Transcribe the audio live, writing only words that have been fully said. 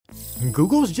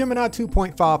Google's Gemini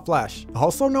 2.5 Flash,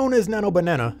 also known as Nano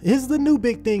Banana, is the new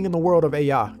big thing in the world of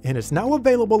AI, and it's now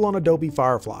available on Adobe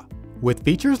Firefly. With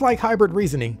features like hybrid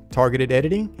reasoning, targeted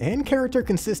editing, and character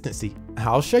consistency,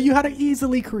 I'll show you how to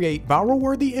easily create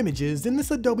viral-worthy images in this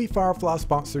Adobe Firefly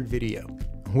sponsored video.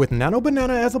 With Nano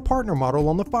Banana as a partner model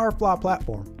on the Firefly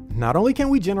platform, not only can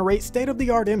we generate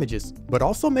state-of-the-art images, but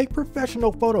also make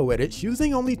professional photo edits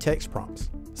using only text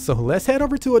prompts. So let's head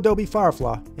over to Adobe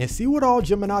Firefly and see what all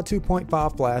Gemini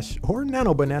 2.5 Flash or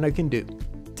Nano Banana can do.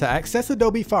 To access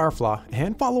Adobe Firefly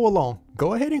and follow along,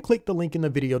 go ahead and click the link in the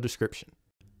video description.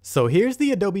 So here's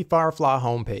the Adobe Firefly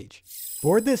homepage.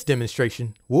 For this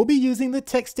demonstration, we'll be using the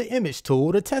text-to-image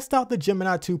tool to test out the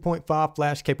Gemini 2.5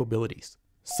 Flash capabilities.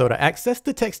 So to access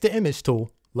the text-to-image tool,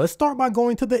 let's start by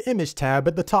going to the Image tab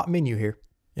at the top menu here.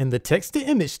 And the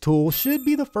text-to-image tool should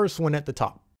be the first one at the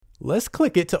top. Let's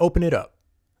click it to open it up.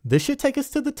 This should take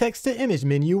us to the text-to-image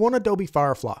menu on Adobe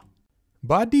Firefly.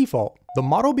 By default, the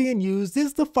model being used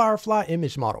is the Firefly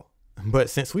image model. But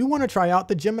since we want to try out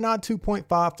the Gemini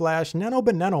 2.5 Flash Nano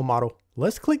Banana model,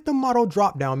 let's click the model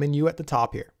drop-down menu at the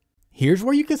top here. Here's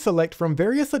where you can select from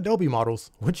various Adobe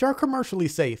models, which are commercially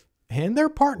safe, and their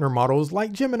partner models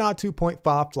like Gemini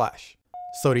 2.5 Flash.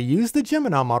 So to use the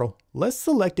Gemini model, let's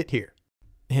select it here.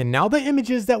 And now the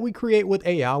images that we create with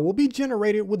AI will be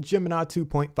generated with Gemini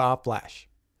 2.5 Flash.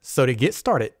 So to get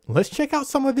started, let's check out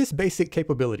some of its basic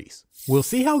capabilities. We'll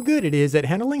see how good it is at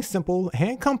handling simple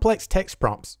and complex text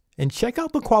prompts, and check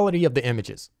out the quality of the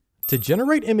images. To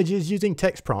generate images using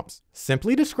text prompts,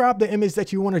 simply describe the image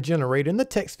that you want to generate in the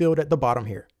text field at the bottom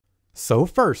here. So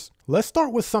first, let's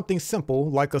start with something simple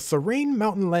like a serene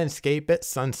mountain landscape at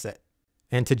sunset.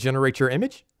 And to generate your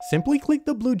image, simply click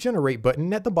the blue Generate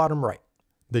button at the bottom right.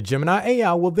 The Gemini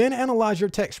AI will then analyze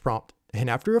your text prompt, and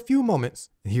after a few moments,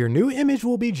 your new image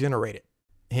will be generated.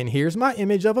 And here's my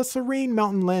image of a serene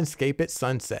mountain landscape at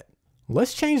sunset.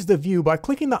 Let's change the view by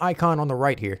clicking the icon on the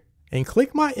right here, and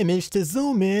click my image to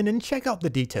zoom in and check out the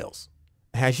details.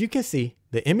 As you can see,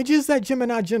 the images that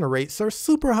Gemini generates are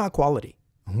super high quality.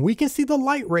 We can see the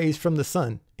light rays from the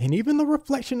sun, and even the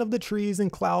reflection of the trees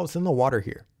and clouds in the water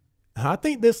here. I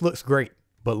think this looks great,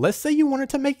 but let's say you wanted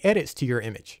to make edits to your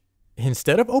image.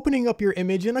 Instead of opening up your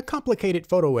image in a complicated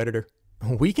photo editor,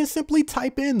 we can simply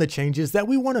type in the changes that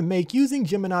we want to make using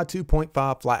Gemini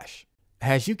 2.5 Flash.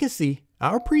 As you can see,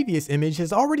 our previous image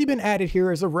has already been added here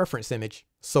as a reference image,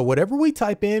 so whatever we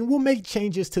type in will make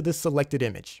changes to this selected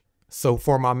image. So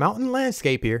for my mountain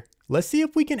landscape here, let's see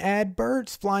if we can add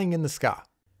birds flying in the sky.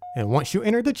 And once you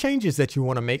enter the changes that you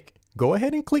want to make, go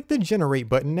ahead and click the Generate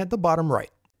button at the bottom right.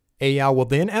 AI will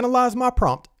then analyze my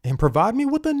prompt and provide me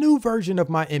with a new version of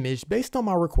my image based on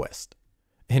my request.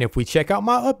 And if we check out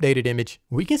my updated image,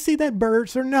 we can see that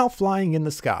birds are now flying in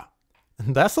the sky.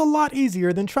 That's a lot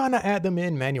easier than trying to add them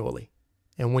in manually.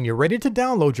 And when you're ready to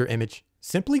download your image,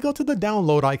 simply go to the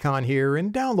download icon here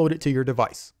and download it to your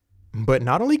device. But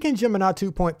not only can Gemini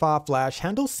 2.5 Flash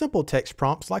handle simple text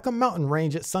prompts like a mountain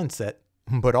range at sunset,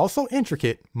 but also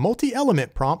intricate,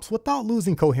 multi-element prompts without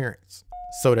losing coherence.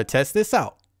 So to test this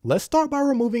out, let's start by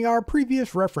removing our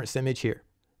previous reference image here.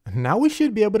 Now we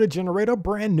should be able to generate a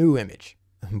brand new image.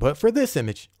 But for this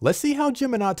image, let's see how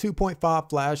Gemini 2.5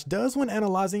 Flash does when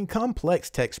analyzing complex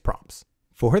text prompts.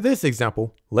 For this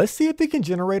example, let's see if it can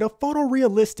generate a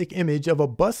photorealistic image of a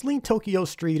bustling Tokyo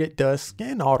street at dusk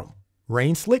and autumn.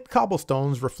 Rain-slicked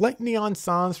cobblestones reflect neon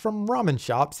signs from ramen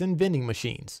shops and vending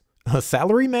machines. A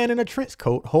salaryman in a trench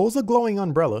coat holds a glowing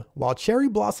umbrella while cherry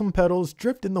blossom petals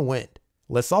drift in the wind.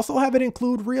 Let's also have it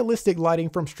include realistic lighting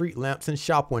from street lamps and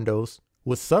shop windows,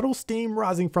 with subtle steam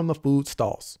rising from the food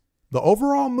stalls. The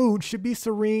overall mood should be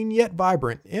serene yet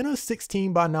vibrant in a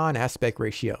 16:9 aspect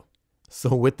ratio.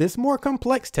 So with this more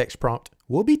complex text prompt,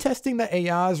 we'll be testing the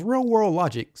AI's real-world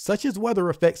logic such as weather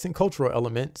effects and cultural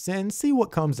elements and see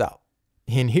what comes out.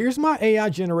 And here's my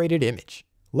AI-generated image.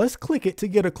 Let's click it to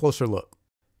get a closer look.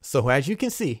 So as you can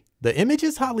see, the image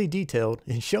is highly detailed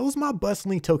and shows my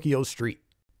bustling Tokyo street.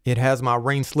 It has my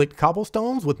rain-slicked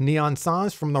cobblestones with neon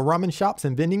signs from the ramen shops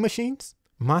and vending machines,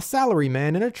 my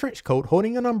salaryman in a trench coat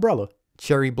holding an umbrella,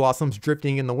 cherry blossoms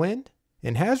drifting in the wind,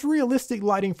 and has realistic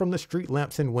lighting from the street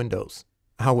lamps and windows.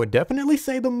 I would definitely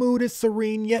say the mood is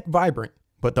serene yet vibrant,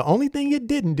 but the only thing it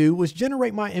didn't do was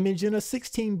generate my image in a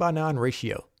 16:9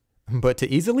 ratio. But to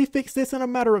easily fix this in a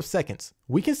matter of seconds,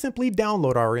 we can simply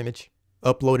download our image,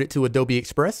 upload it to Adobe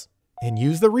Express, and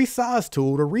use the resize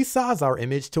tool to resize our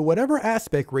image to whatever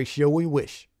aspect ratio we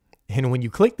wish. And when you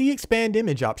click the expand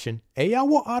image option, AI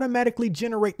will automatically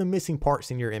generate the missing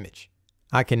parts in your image.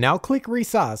 I can now click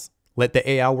resize, let the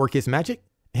AI work its magic,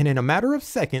 and in a matter of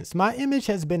seconds, my image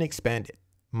has been expanded.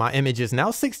 My image is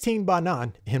now 16 by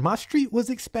 9 and my street was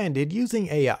expanded using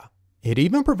AI. It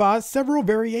even provides several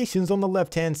variations on the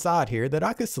left-hand side here that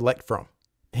I could select from.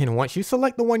 And once you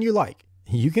select the one you like,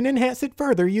 you can enhance it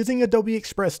further using Adobe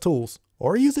Express tools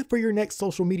or use it for your next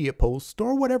social media post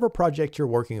or whatever project you're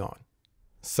working on.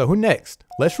 So next,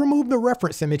 let's remove the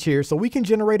reference image here so we can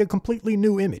generate a completely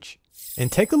new image.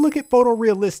 And take a look at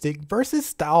photorealistic versus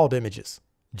styled images.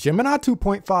 Gemini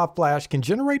 2.5 Flash can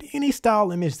generate any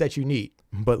style image that you need,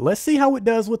 but let's see how it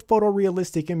does with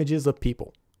photorealistic images of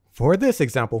people. For this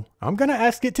example, I'm going to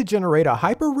ask it to generate a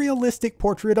hyper-realistic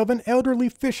portrait of an elderly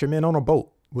fisherman on a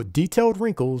boat with detailed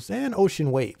wrinkles and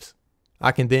ocean waves.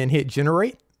 I can then hit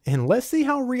generate, and let's see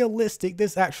how realistic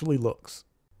this actually looks.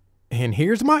 And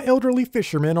here's my elderly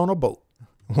fisherman on a boat.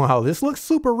 Wow, this looks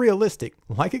super realistic,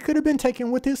 like it could have been taken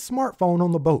with his smartphone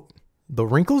on the boat. The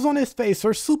wrinkles on his face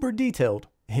are super detailed,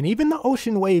 and even the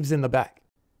ocean waves in the back.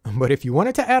 But if you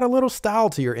wanted to add a little style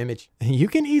to your image, you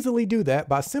can easily do that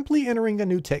by simply entering a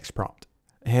new text prompt.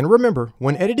 And remember,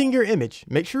 when editing your image,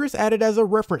 make sure it's added as a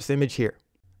reference image here.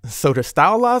 So to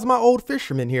stylize my old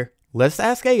fisherman here, let's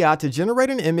ask AI to generate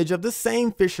an image of the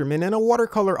same fisherman in a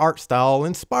watercolor art style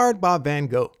inspired by Van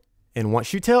Gogh. And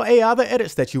once you tell AI the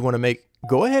edits that you want to make,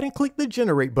 go ahead and click the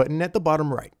generate button at the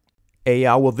bottom right.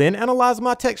 AI will then analyze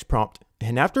my text prompt,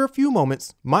 and after a few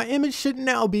moments, my image should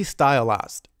now be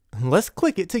stylized. Let's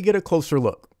click it to get a closer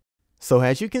look. So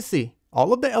as you can see,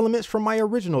 all of the elements from my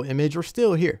original image are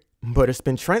still here, but it's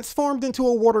been transformed into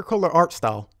a watercolor art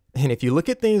style. And if you look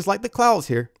at things like the clouds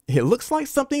here, it looks like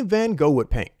something Van Gogh would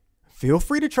paint. Feel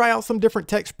free to try out some different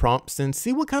text prompts and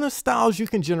see what kind of styles you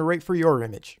can generate for your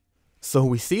image. So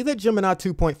we see that Gemini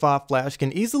 2.5 Flash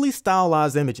can easily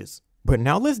stylize images. But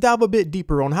now let's dive a bit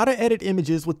deeper on how to edit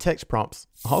images with text prompts,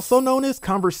 also known as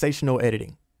conversational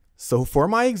editing. So for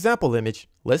my example image,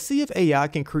 let's see if AI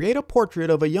can create a portrait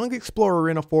of a young explorer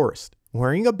in a forest,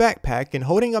 wearing a backpack and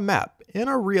holding a map in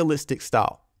a realistic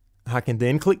style. I can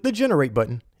then click the generate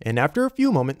button, and after a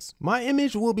few moments, my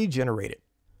image will be generated.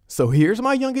 So here's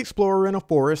my young explorer in a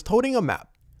forest holding a map.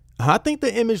 I think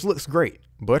the image looks great,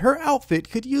 but her outfit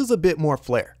could use a bit more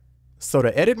flair. So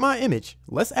to edit my image,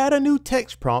 let's add a new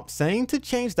text prompt saying to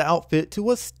change the outfit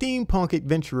to a steampunk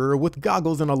adventurer with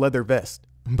goggles and a leather vest,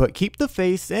 but keep the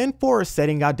face and forest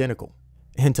setting identical.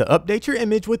 And to update your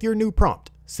image with your new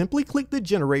prompt, simply click the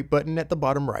generate button at the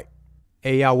bottom right.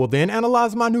 AI will then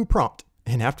analyze my new prompt,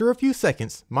 and after a few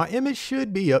seconds, my image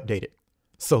should be updated.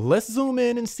 So let's zoom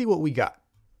in and see what we got.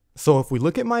 So if we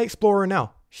look at my explorer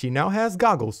now, she now has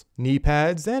goggles, knee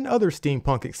pads, and other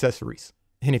steampunk accessories.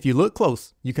 And if you look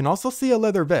close, you can also see a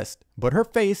leather vest, but her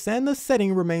face and the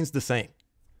setting remains the same.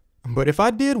 But if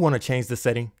I did want to change the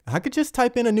setting, I could just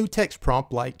type in a new text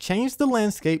prompt like change the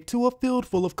landscape to a field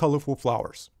full of colorful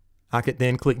flowers. I could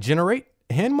then click generate,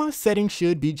 and my setting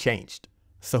should be changed.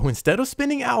 So instead of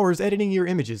spending hours editing your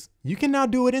images, you can now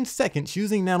do it in seconds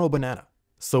using Nano Banana.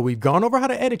 So we've gone over how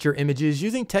to edit your images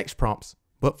using text prompts.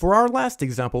 But for our last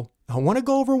example, I want to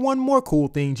go over one more cool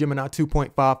thing Gemini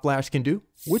 2.5 Flash can do,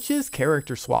 which is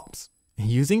character swaps.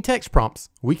 Using text prompts,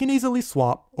 we can easily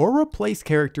swap or replace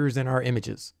characters in our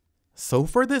images. So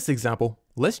for this example,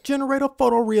 let's generate a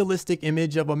photorealistic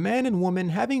image of a man and woman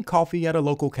having coffee at a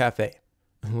local cafe.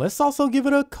 Let's also give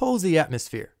it a cozy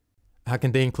atmosphere. I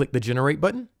can then click the generate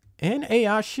button, and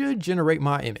AI should generate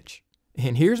my image.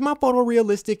 And here's my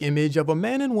photorealistic image of a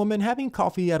man and woman having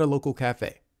coffee at a local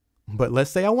cafe. But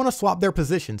let's say I want to swap their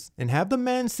positions and have the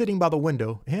man sitting by the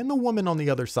window and the woman on the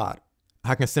other side.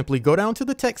 I can simply go down to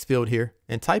the text field here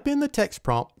and type in the text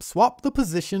prompt, swap the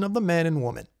position of the man and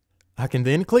woman. I can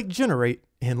then click generate,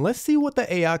 and let's see what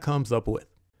the AI comes up with.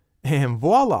 And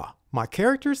voila, my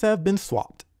characters have been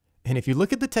swapped. And if you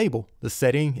look at the table, the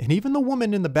setting, and even the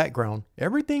woman in the background,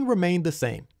 everything remained the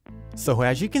same. So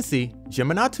as you can see,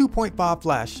 Gemini 2.5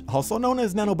 Flash, also known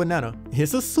as Nano Banana,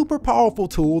 is a super powerful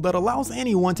tool that allows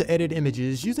anyone to edit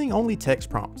images using only text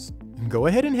prompts. Go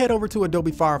ahead and head over to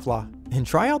Adobe Firefly and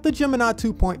try out the Gemini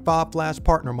 2.5 Flash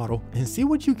partner model and see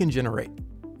what you can generate.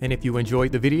 And if you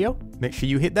enjoyed the video, make sure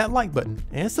you hit that like button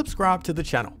and subscribe to the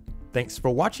channel. Thanks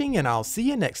for watching, and I'll see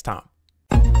you next time.